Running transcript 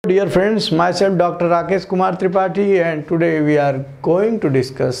dear friends, myself Dr. Rakesh Kumar Tripathi, and today we are going to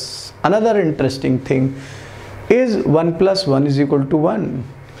discuss another interesting thing. Is 1 plus 1 is equal to 1?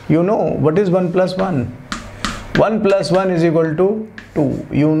 You know what is 1 plus 1? 1 plus 1 is equal to 2.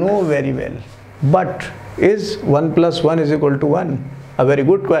 You know very well. But is 1 plus 1 is equal to 1? A very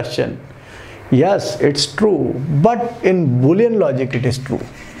good question. Yes, it's true. But in Boolean logic it is true.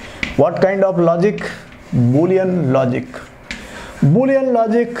 What kind of logic? Boolean logic. Boolean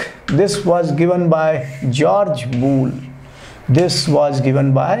logic, this was given by George Boole. This was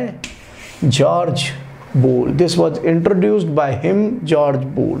given by George Boole. This was introduced by him, George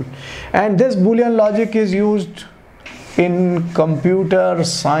Boole. And this Boolean logic is used in computer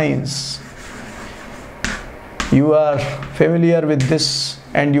science. You are familiar with this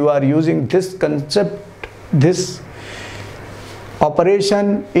and you are using this concept, this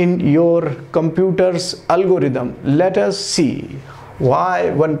operation in your computer's algorithm. Let us see why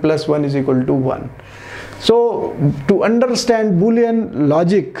 1 plus 1 is equal to 1. So to understand Boolean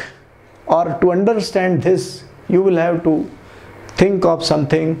logic, or to understand this, you will have to think of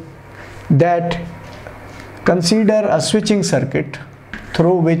something, that consider a switching circuit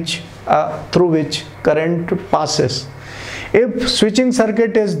through which current passes. If switching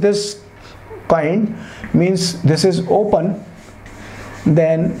circuit is this kind, means this is open,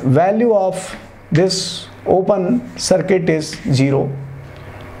 then value of this open circuit is 0,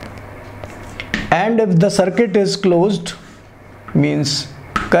 and if the circuit is closed, means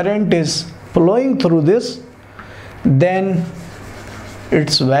current is flowing through this, then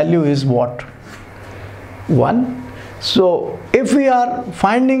its value is what? 1. So if we are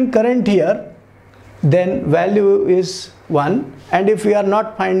finding current here, then value is 1, and if we are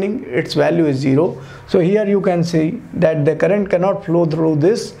not finding, its value is 0. So here you can see that the current cannot flow through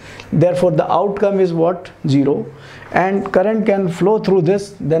this, therefore the outcome is what? 0. And current can flow through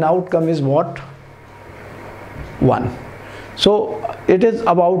this, then outcome is what? 1. So it is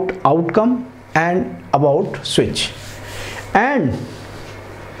about outcome and about switch. And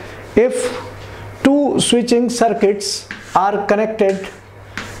if two switching circuits are connected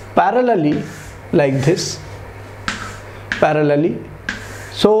parallelly, like this, parallelly.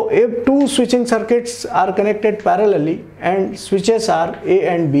 So if two switching circuits are connected parallelly and switches are A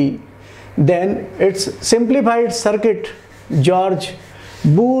and B, then its simplified circuit, George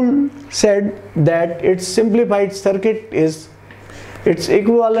Boole said that its simplified circuit is, its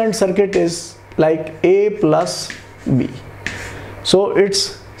equivalent circuit is like A plus B. So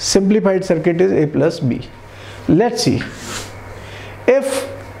its simplified circuit is A plus B. Let's see. If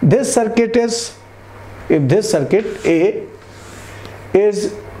this circuit A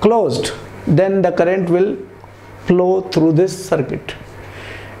is closed, then the current will flow through this circuit,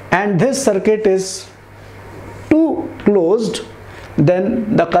 and this circuit is too closed,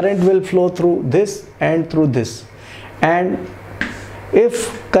 then the current will flow through this and through this. And if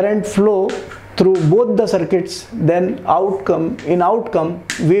current flow through both the circuits, then in outcome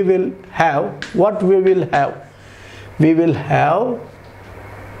we will have what? We will have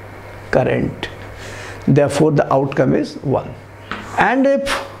current. Therefore the outcome is 1. And if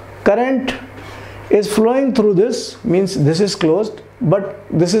current is flowing through this, means this is closed but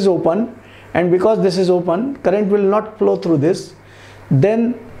this is open, and because this is open, current will not flow through this,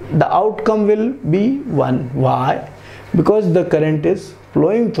 then the outcome will be 1. Why? Because the current is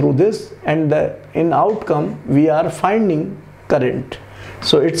flowing through this, and in outcome we are finding current,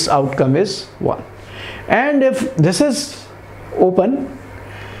 so its outcome is 1. And if this is open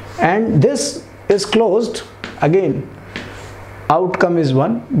and this is closed, again outcome is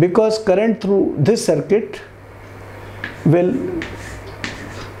 1, because current through this circuit will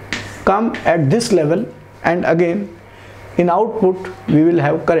come at this level, and again in output we will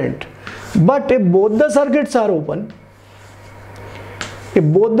have current. But if both the circuits are open,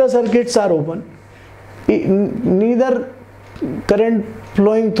 neither current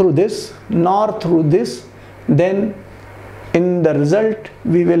flowing through this nor through this, then in the result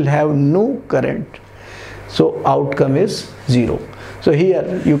we will have no current, so outcome is 0. So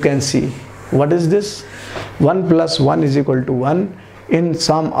here you can see, what is this? 1 plus 1 is equal to 1. In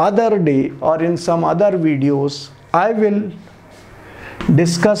some other day or in some other videos, I will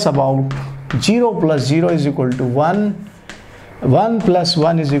discuss about 0 plus 0 is equal to 1, 1 plus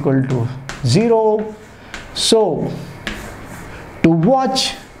 1 is equal to 0. So to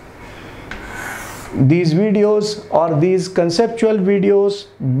watch these videos or these conceptual videos,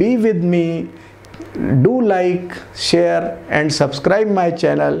 be with me. Do like, share and subscribe my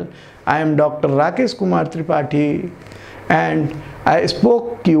channel. I am Dr. Rakesh Kumar Tripathi, and I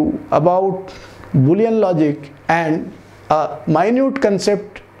spoke to you about Boolean logic and a minute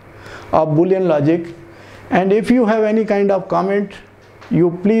concept of Boolean logic. And if you have any kind of comment,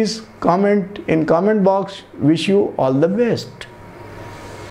 you please comment in comment box. Wish you all the best.